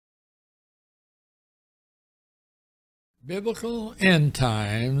Biblical end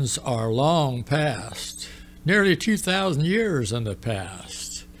times are long past, nearly 2,000 years in the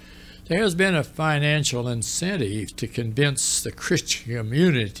past. There has been a financial incentive to convince the Christian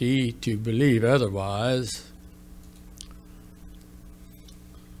community to believe otherwise.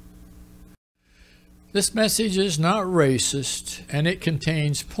 This message is not racist, and it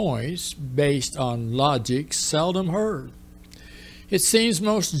contains points based on logic seldom heard. It seems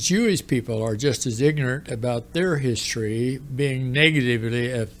most Jewish people are just as ignorant about their history being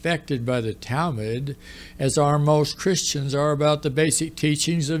negatively affected by the Talmud as are most Christians are about the basic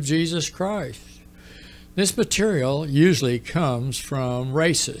teachings of Jesus Christ. This material usually comes from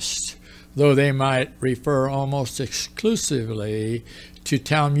racists, though they might refer almost exclusively to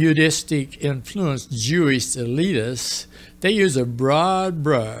Talmudistic influenced Jewish elitists. They use a broad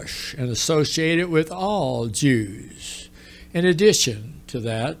brush and associate it with all Jews. In addition to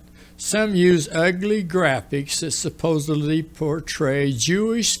that, some use ugly graphics that supposedly portray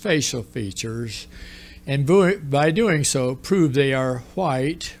Jewish facial features, and by doing so prove they are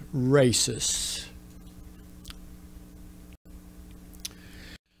white racists.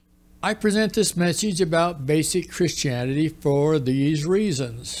 I present this message about basic Christianity for these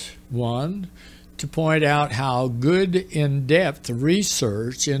reasons. 1, to point out how good in-depth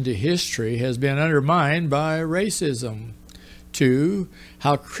research into history has been undermined by racism. 2,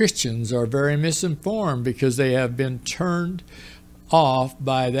 how Christians are very misinformed because they have been turned off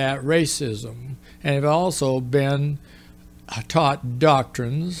by that racism and have also been taught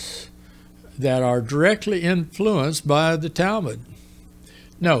doctrines that are directly influenced by the Talmud.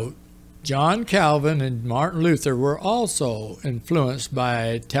 Note, John Calvin and Martin Luther were also influenced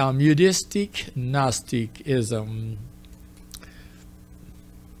by Talmudistic Gnosticism.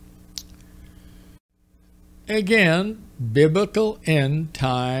 Again, biblical end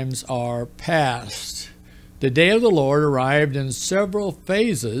times are past. The day of the Lord arrived in several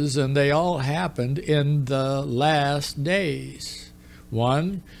phases, and they all happened in the last days.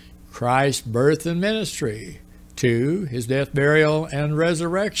 1, Christ's birth and ministry. 2, his death, burial, and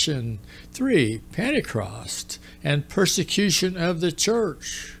resurrection. 3, Pentecost and persecution of the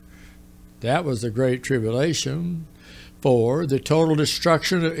church. That was the Great Tribulation. 4, the total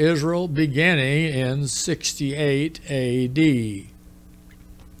destruction of Israel beginning in 68 A.D.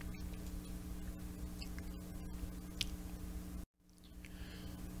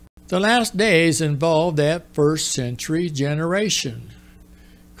 The last days involved that first century generation.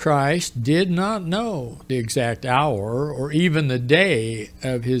 Christ did not know the exact hour or even the day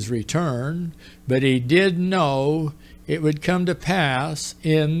of his return, but he did know it would come to pass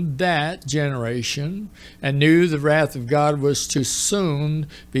in that generation, and knew the wrath of God was to soon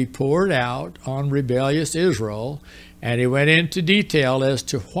be poured out on rebellious Israel, and he went into detail as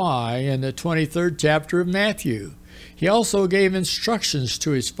to why in the 23rd chapter of Matthew. He also gave instructions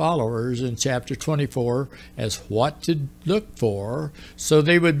to his followers in chapter 24 as what to look for, so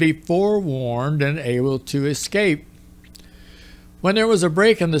they would be forewarned and able to escape. When there was a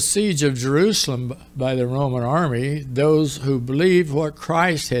break in the siege of Jerusalem by the Roman army, those who believed what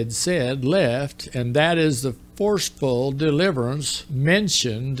Christ had said left, and that is the forceful deliverance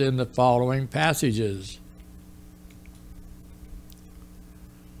mentioned in the following passages.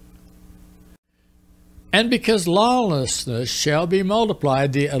 And because lawlessness shall be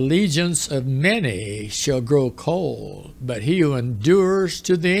multiplied, the allegiance of many shall grow cold, but he who endures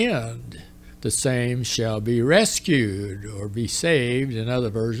to the end, the same shall be rescued or be saved, in other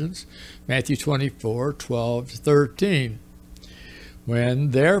versions, Matthew 24:12-13.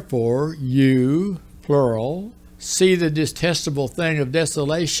 When therefore you, plural, see the detestable thing of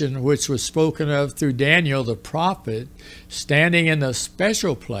desolation which was spoken of through Daniel the prophet, standing in the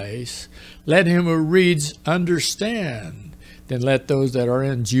special place, let him who reads understand. Then let those that are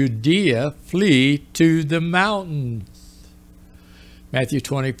in Judea flee to the mountains. Matthew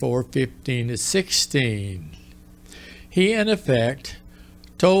 24:15-16. He, in effect,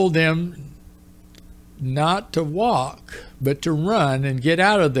 told them not to walk, but to run and get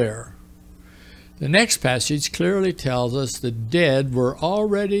out of there. The next passage clearly tells us the dead were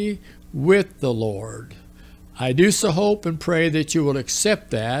already with the Lord. I do so hope and pray that you will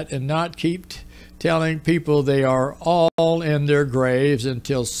accept that and not keep telling people they are all in their graves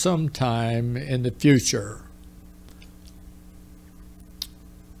until sometime in the future.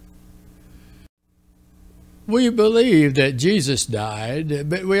 We believe that Jesus died,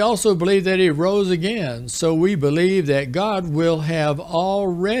 but we also believe that he rose again. So we believe that God will have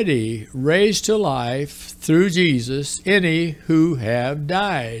already raised to life through Jesus any who have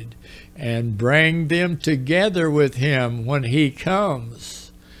died, and bring them together with him when he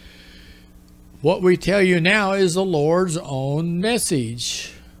comes. What we tell you now is the Lord's own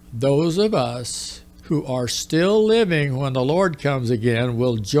message. Those of us who are still living when the Lord comes again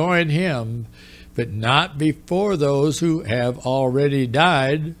will join him, but not before those who have already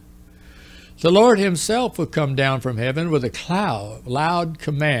died. The Lord himself will come down from heaven with a loud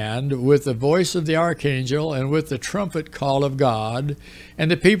command, with the voice of the archangel, and with the trumpet call of God,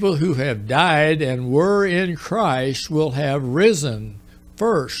 and the people who have died and were in Christ will have risen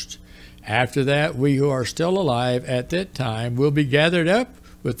first. After that, we who are still alive at that time will be gathered up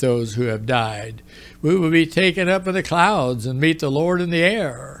with those who have died. We will be taken up in the clouds and meet the Lord in the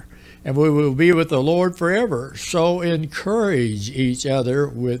air, and we will be with the Lord forever. So encourage each other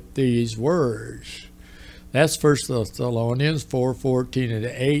with these words. That's 1 Thessalonians 4:14 and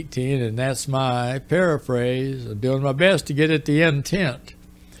 18, and that's my paraphrase. I'm doing my best to get at the intent.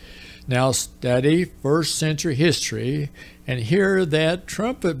 Now study first century history and hear that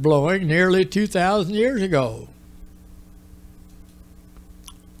trumpet blowing nearly 2,000 years ago.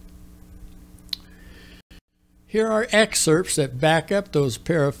 Here are excerpts that back up those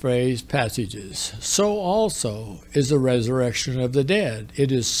paraphrased passages. So also is the resurrection of the dead.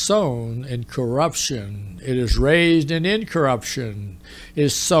 It is sown in corruption. It is raised in incorruption. It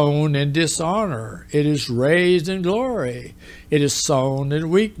is sown in dishonor. It is raised in glory. It is sown in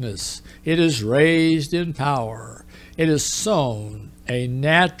weakness. It is raised in power. It is sown a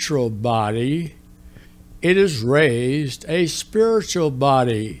natural body. It is raised a spiritual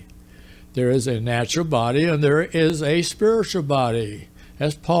body. There is a natural body and there is a spiritual body.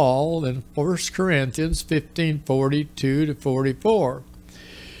 As Paul in 1 Corinthians 15:42-44.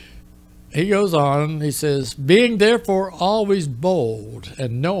 He goes on, he says, being therefore always bold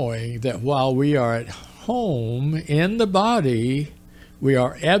and knowing that while we are at home in the body, we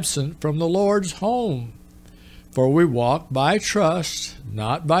are absent from the Lord's home. For we walk by trust,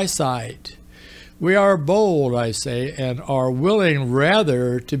 not by sight. We are bold, I say, and are willing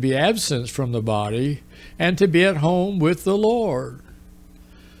rather to be absent from the body and to be at home with the Lord.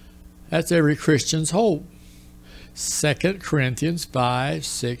 That's every Christian's hope. 2 Corinthians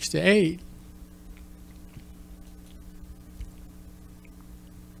 5:6-8.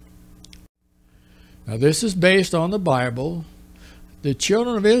 Now this is based on the Bible. The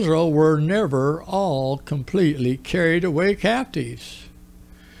children of Israel were never all completely carried away captives.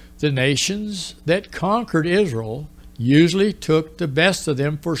 The nations that conquered Israel usually took the best of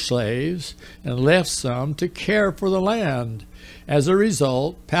them for slaves and left some to care for the land. As a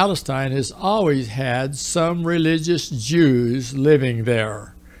result, Palestine has always had some religious Jews living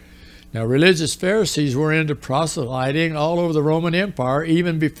there. Now, religious Pharisees were into proselyting all over the Roman Empire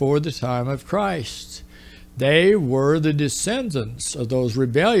even before the time of Christ. They were the descendants of those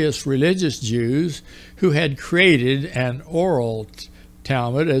rebellious religious Jews who had created an oral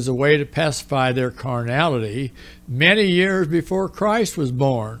Talmud as a way to pacify their carnality many years before Christ was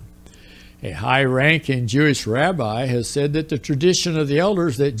born. A high-ranking Jewish rabbi has said that the tradition of the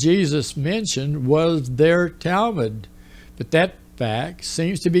elders that Jesus mentioned was their Talmud, but that fact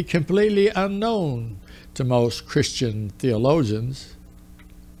seems to be completely unknown to most Christian theologians.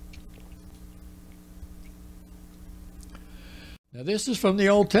 Now this is from the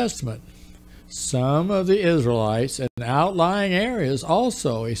Old Testament. Some of the Israelites in outlying areas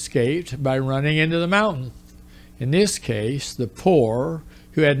also escaped by running into the mountains. In this case, the poor,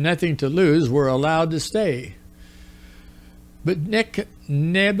 who had nothing to lose, were allowed to stay. But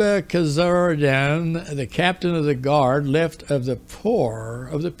Nebuchadnezzar, the captain of the guard, left of the poor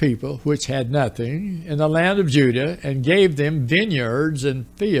of the people, which had nothing, in the land of Judah, and gave them vineyards and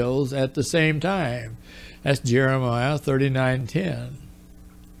fields at the same time. That's Jeremiah 39:10.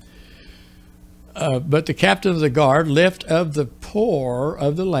 But the captain of the guard left of the poor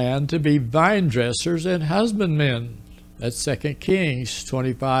of the land to be vine dressers and husbandmen. That's 2 Kings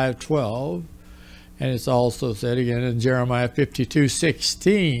 25:12. And it's also said again in Jeremiah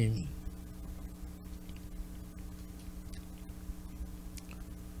 52:16.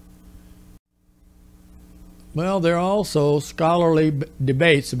 Well, there are also scholarly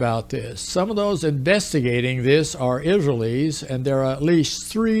debates about this. Some of those investigating this are Israelis, and there are at least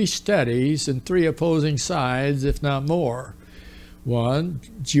 3 studies and 3 opposing sides, if not more. 1,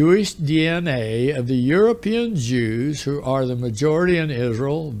 Jewish DNA of the European Jews who are the majority in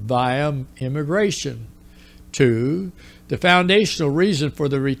Israel via immigration. 2, the foundational reason for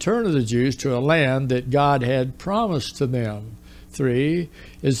the return of the Jews to a land that God had promised to them. 3,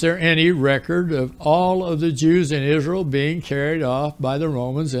 is there any record of all of the Jews in Israel being carried off by the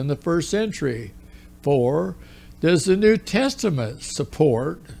Romans in the 1st century? 4, does the New Testament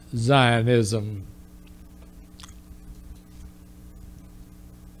support Zionism?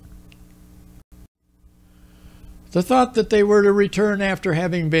 The thought that they were to return after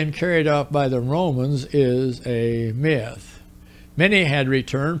having been carried off by the Romans is a myth. Many had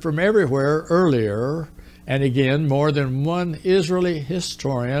returned from everywhere earlier, and again, more than one Israeli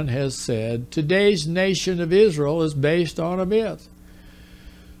historian has said, today's nation of Israel is based on a myth.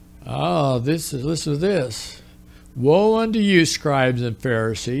 Listen to this. Woe unto you, scribes and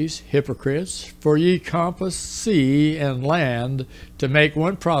Pharisees, hypocrites, for ye compass sea and land to make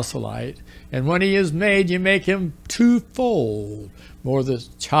one proselyte, and when he is made, you make him twofold, more the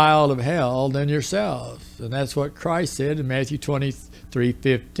child of hell than yourselves. And that's what Christ said in Matthew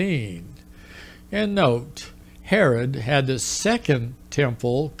 23:15. And note, Herod had the second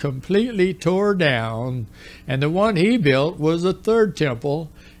temple completely tore down, and the one he built was the third temple,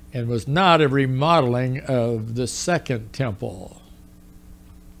 and was not a remodeling of the second temple.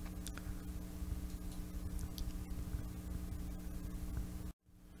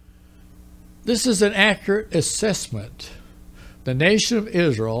 This is an accurate assessment. The nation of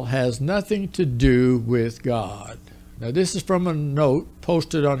Israel has nothing to do with God. Now, this is from a note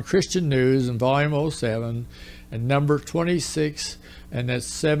posted on Christian News in volume 07 and number 26, and that's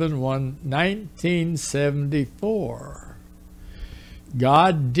 7/1/1974.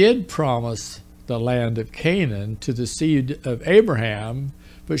 God did promise the land of Canaan to the seed of Abraham,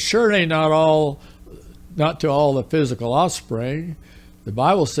 but surely not to all the physical offspring. The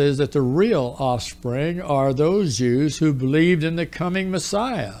Bible says that the real offspring are those Jews who believed in the coming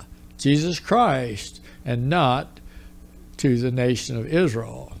Messiah, Jesus Christ, and not to the nation of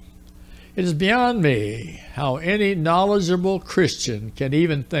Israel. It is beyond me how any knowledgeable Christian can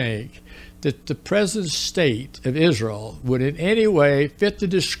even think that the present state of Israel would in any way fit the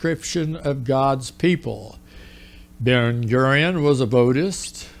description of God's people. Ben-Gurion was a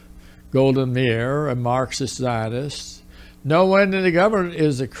Buddhist, Golda Meir a Marxist Zionist. No one in the government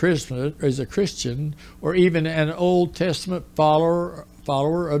is a Christian or even an Old Testament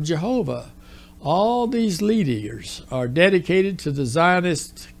follower of Jehovah. All these leaders are dedicated to the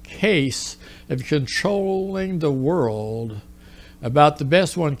Zionist case of controlling the world. About the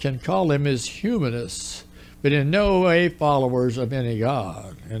best one can call them is humanists, but in no way followers of any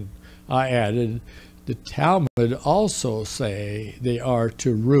God. And I added, the Talmud also say they are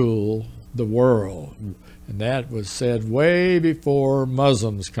to rule the world. And that was said way before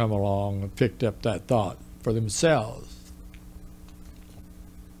Muslims come along and picked up that thought for themselves.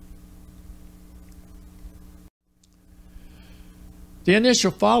 The initial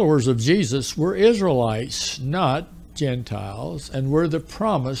followers of Jesus were Israelites, not Gentiles, and were the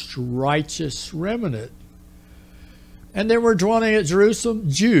promised righteous remnant. And there were dwelling at Jerusalem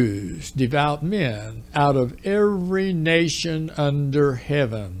Jews, devout men, out of every nation under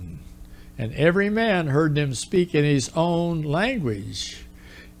heaven. And every man heard them speak in his own language.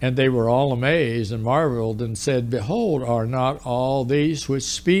 And they were all amazed and marveled and said, Behold, are not all these which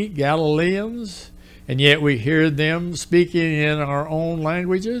speak Galileans? And yet we hear them speaking in our own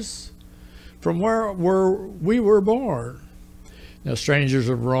languages? From where we were born. Now, strangers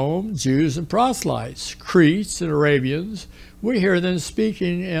of Rome, Jews and proselytes, Cretes and Arabians, we hear them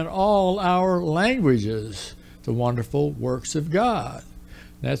speaking in all our languages the wonderful works of God.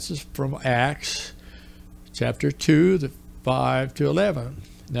 That's from Acts chapter 2, 5-11.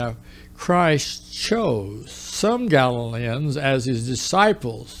 Now, Christ chose some Galileans as his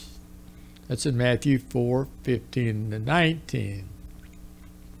disciples. That's in Matthew 4:15-19.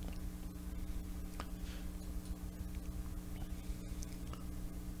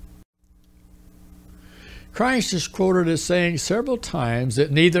 Christ is quoted as saying several times that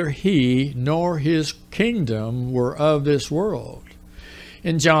neither he nor his kingdom were of this world.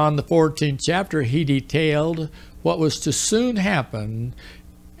 In John, the 14th chapter, he detailed what was to soon happen,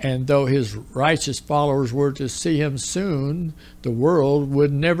 and though his righteous followers were to see him soon, the world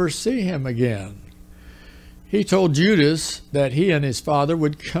would never see him again. He told Judas that he and his Father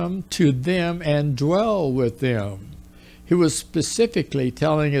would come to them and dwell with them. He was specifically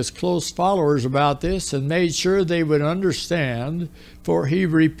telling his close followers about this and made sure they would understand, for he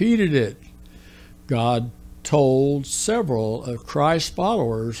repeated it. God told several of Christ's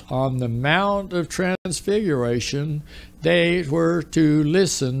followers on the Mount of Transfiguration they were to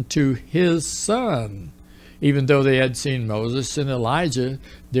listen to his Son. Even though they had seen Moses and Elijah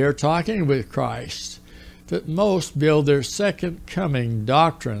there talking with Christ, but most build their second coming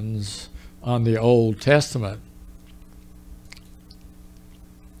doctrines on the Old Testament.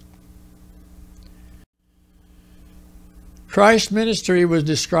 Christ's ministry was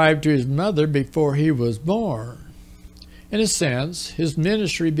described to his mother before he was born. In a sense, his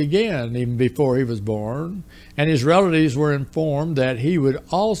ministry began even before he was born, and his relatives were informed that he would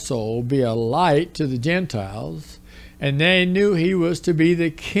also be a light to the Gentiles, and they knew he was to be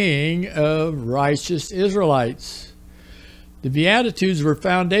the king of righteous Israelites. The Beatitudes were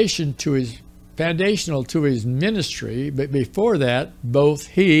foundational to his ministry, but before that, both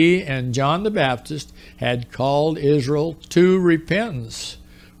he and John the Baptist had called Israel to repentance,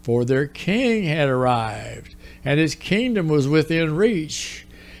 for their king had arrived, and his kingdom was within reach,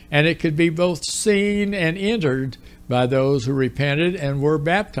 and it could be both seen and entered by those who repented and were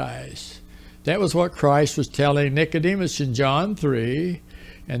baptized. That was what Christ was telling Nicodemus in John 3,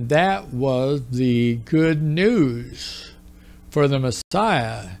 and that was the good news, for the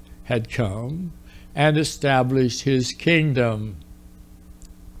Messiah had come and established his kingdom.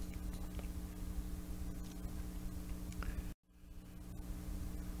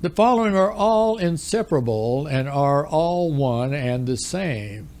 The following are all inseparable and are all one and the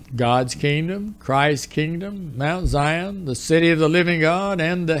same: God's kingdom, Christ's kingdom, Mount Zion, the city of the living God,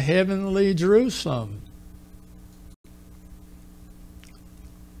 and the heavenly Jerusalem.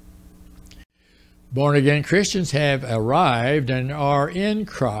 Born-again Christians have arrived and are in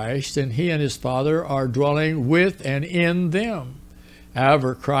Christ, and he and his Father are dwelling with and in them.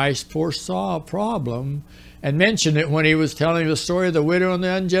 However, Christ foresaw a problem and mentioned it when he was telling the story of the widow and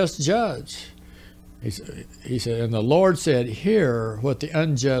the unjust judge. He said, and the Lord said, hear what the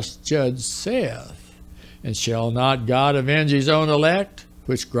unjust judge saith, and shall not God avenge his own elect,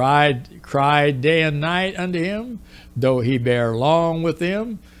 which cried day and night unto him, though he bear long with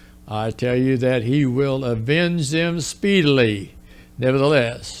them? I tell you that he will avenge them speedily.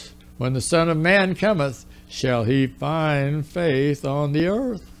 Nevertheless, when the Son of Man cometh, shall he find faith on the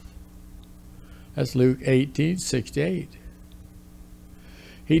earth? That's Luke 18:68.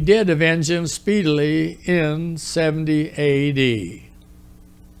 He did avenge them speedily in 70 A.D.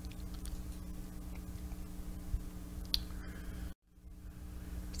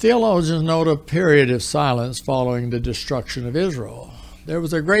 Theologians note a period of silence following the destruction of Israel. There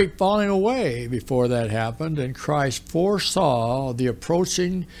was a great falling away before that happened, and Christ foresaw the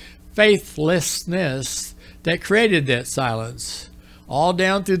approaching faithlessness that created that silence. All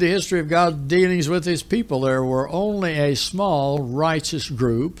down through the history of God's dealings with his people, there were only a small righteous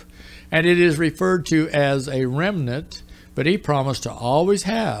group, and it is referred to as a remnant, but he promised to always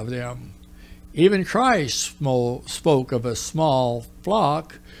have them. Even Christ spoke of a small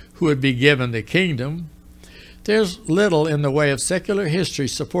flock who would be given the kingdom. There's little in the way of secular history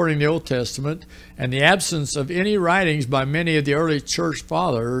supporting the Old Testament, and the absence of any writings by many of the early church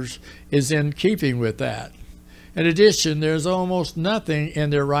fathers is in keeping with that. In addition, there's almost nothing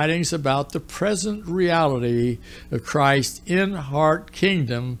in their writings about the present reality of Christ's in-heart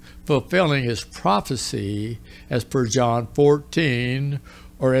kingdom fulfilling his prophecy as per John 14,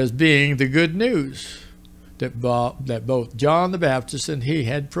 or as being the good news that both John the Baptist and he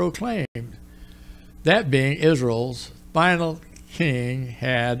had proclaimed. That being Israel's final king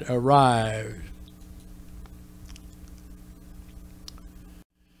had arrived.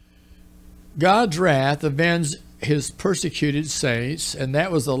 God's wrath avenged his persecuted saints, and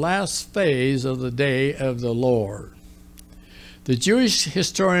that was the last phase of the day of the Lord. The Jewish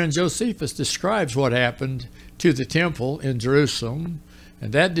historian Josephus describes what happened to the temple in Jerusalem,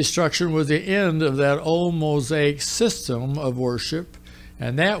 and that destruction was the end of that old Mosaic system of worship,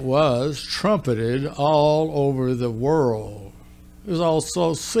 and that was trumpeted all over the world. It was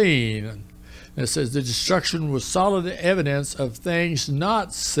also seen. And it says the destruction was solid evidence of things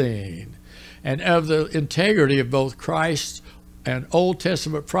not seen, and of the integrity of both Christ and Old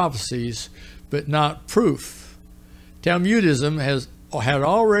Testament prophecies, but not proof. Talmudism had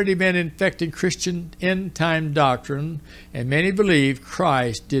already been infecting Christian end-time doctrine, and many believe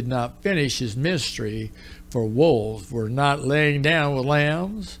Christ did not finish his ministry, for wolves were not laying down with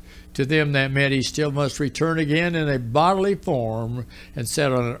lambs. To them that meant he still must return again in a bodily form and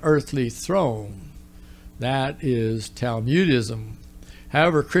sit on an earthly throne. That is Talmudism.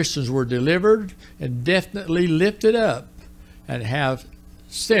 However, Christians were delivered and definitely lifted up, and have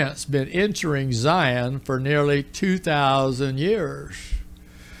since been entering Zion for nearly 2,000 years.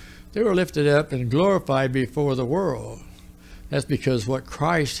 They were lifted up and glorified before the world. That's because what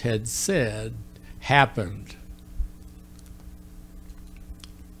Christ had said happened.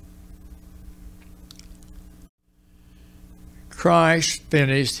 Christ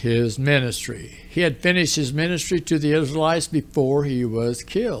finished his ministry. He had finished his ministry to the Israelites before he was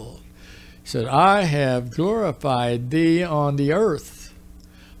killed. He said, I have glorified thee on the earth.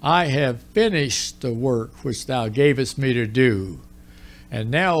 I have finished the work which thou gavest me to do.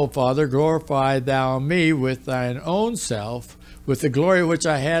 And now, O Father, glorify thou me with thine own self, with the glory which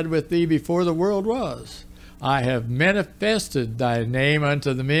I had with thee before the world was. I have manifested thy name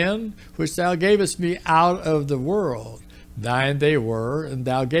unto the men which thou gavest me out of the world. Thine they were, and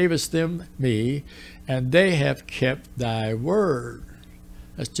thou gavest them me, and they have kept thy word.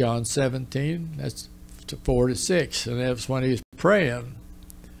 That's John 17, that's 4-6, and that's when he's praying.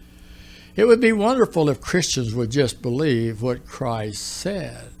 It would be wonderful if Christians would just believe what Christ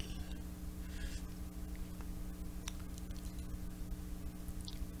said.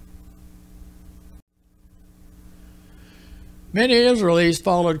 Many Israelites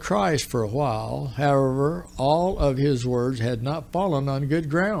followed Christ for a while. However, all of his words had not fallen on good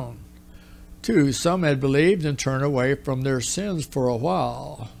ground. 2, some had believed and turned away from their sins for a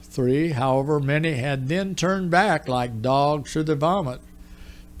while. 3, however, many had then turned back like dogs to the vomit.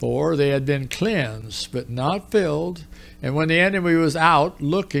 4, they had been cleansed, but not filled. And when the enemy was out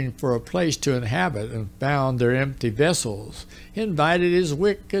looking for a place to inhabit and found their empty vessels, he invited his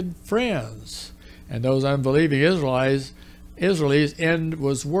wicked friends. And those unbelieving Israelites' end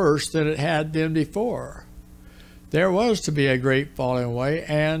was worse than it had been before. There was to be a great falling away,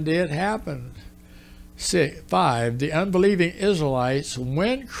 and it happened. 5, the unbelieving Israelites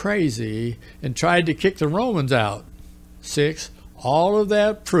went crazy and tried to kick the Romans out. 6, all of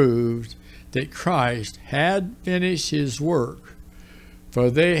that proved that Christ had finished his work, for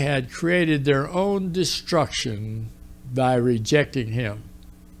they had created their own destruction by rejecting him.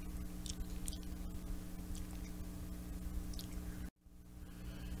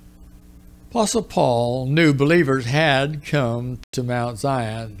 Apostle Paul knew believers had come to Mount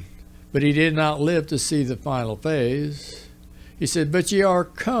Zion, but he did not live to see the final phase. He said, "But ye are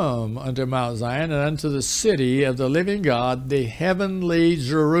come unto Mount Zion, and unto the city of the living God, the heavenly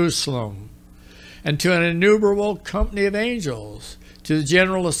Jerusalem, and to an innumerable company of angels, to the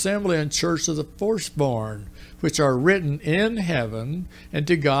general assembly and church of the firstborn, which are written in heaven, and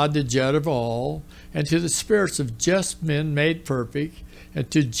to God the judge of all, and to the spirits of just men made perfect, and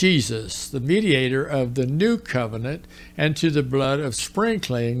to Jesus, the mediator of the new covenant, and to the blood of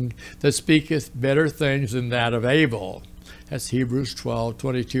sprinkling that speaketh better things than that of Abel." That's Hebrews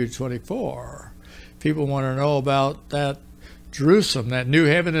 12:22-24. People want to know about that Jerusalem, that new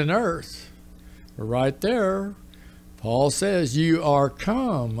heaven and earth. But right there, Paul says, "You are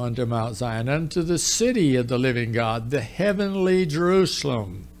come unto Mount Zion, unto the city of the living God, the heavenly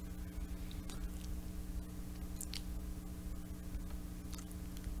Jerusalem."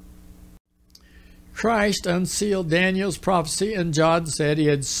 Christ unsealed Daniel's prophecy, and John said he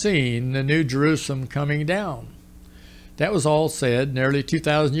had seen the new Jerusalem coming down. That was all said nearly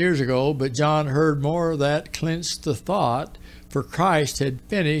 2,000 years ago, but John heard more that clinched the thought, for Christ had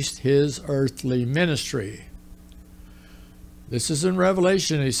finished his earthly ministry. This is in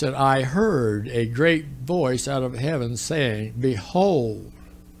Revelation. He said, "I heard a great voice out of heaven saying, Behold,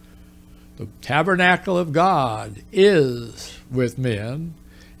 the tabernacle of God is with men,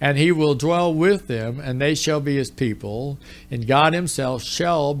 and he will dwell with them, and they shall be his people, and God himself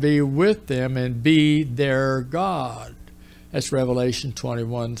shall be with them and be their God." That's Revelation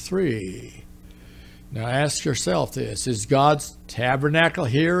 21:3. Now ask yourself this: is God's tabernacle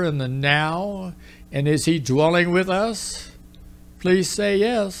here in the now, and is he dwelling with us? Please say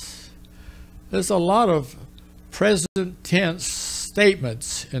yes. There's a lot of present tense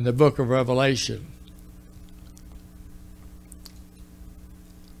statements in the book of Revelation.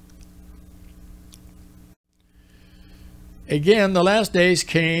 Again, the last days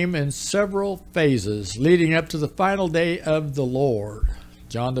came in several phases, leading up to the final day of the Lord.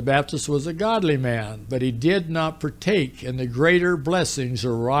 John the Baptist was a godly man, but he did not partake in the greater blessings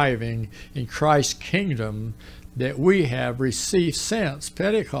arriving in Christ's kingdom that we have received since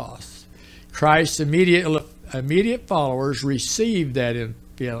Pentecost. Christ's immediate followers received that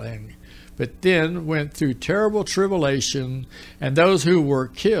infilling, but then went through terrible tribulation, and those who were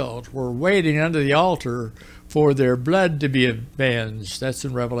killed were waiting under the altar for their blood to be avenged. That's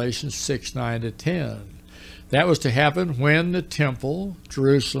in Revelation 6:9-10. That was to happen when the temple,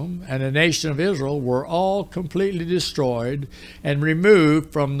 Jerusalem, and the nation of Israel were all completely destroyed and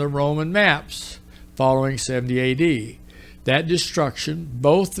removed from the Roman maps following 70 AD. That destruction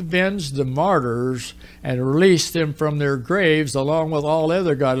both avenged the martyrs and released them from their graves along with all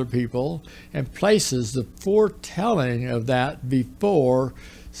other godly people, and places the foretelling of that before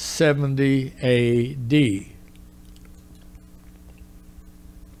 70 AD.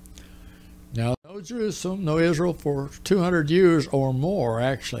 Now, no Jerusalem, no Israel for 200 years or more,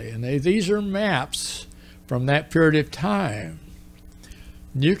 actually. And these are maps from that period of time.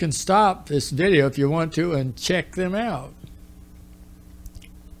 You can stop this video if you want to and check them out.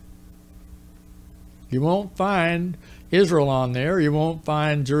 You won't find Israel on there. You won't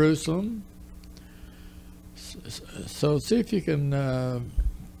find Jerusalem. So see if you can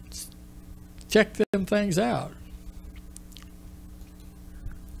check them things out.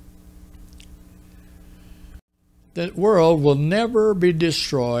 The world will never be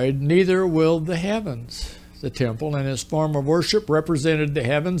destroyed, neither will the heavens. The temple and its form of worship represented the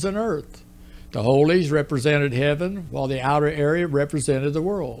heavens and earth. The holies represented heaven, while the outer area represented the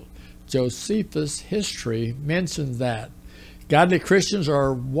world. Josephus' history mentions that. Godly Christians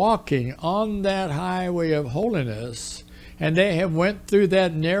are walking on that highway of holiness, and they have went through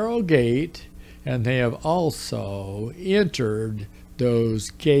that narrow gate, and they have also entered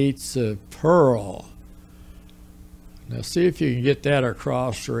those gates of pearl. Now see if you can get that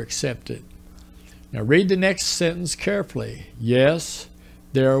across or accept it. Now read the next sentence carefully. Yes,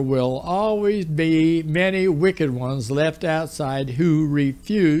 there will always be many wicked ones left outside who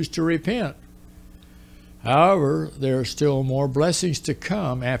refuse to repent. However, there are still more blessings to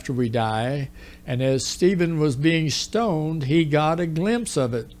come after we die, and as Stephen was being stoned, he got a glimpse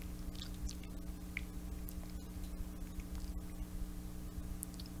of it.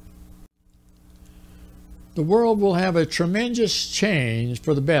 The world will have a tremendous change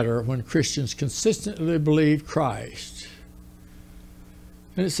for the better when Christians consistently believe Christ.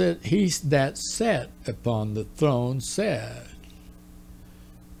 And it said, he that sat upon the throne said.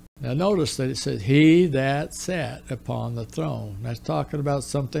 Now notice that it says, he that sat upon the throne. That's talking about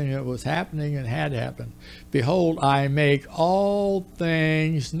something that was happening and had happened. Behold, I make all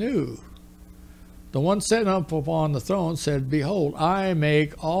things new. The one sitting up upon the throne said, behold, I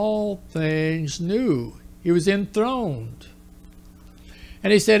make all things new. He was enthroned.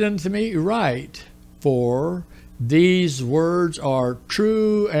 And he said unto me, write, for these words are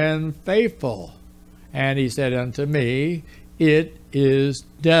true and faithful. And he said unto me, it is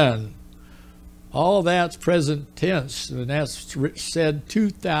done. All that's present tense, and that's said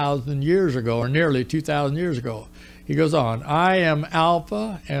 2,000 years ago, or nearly 2,000 years ago. He goes on, I am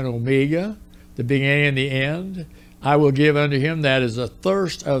Alpha and Omega, the beginning and the end. I will give unto him that is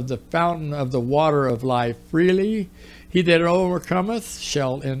athirst of the fountain of the water of life freely. He that overcometh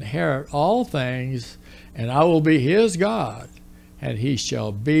shall inherit all things, and I will be his God, and he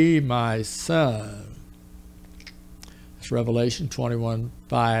shall be my son. That's Revelation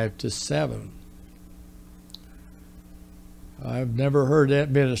 21:5-7. I've never heard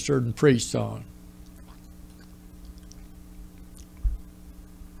that ministered and preached on.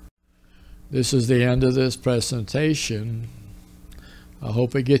 This is the end of this presentation. I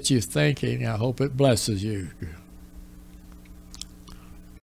hope it gets you thinking. I hope it blesses you.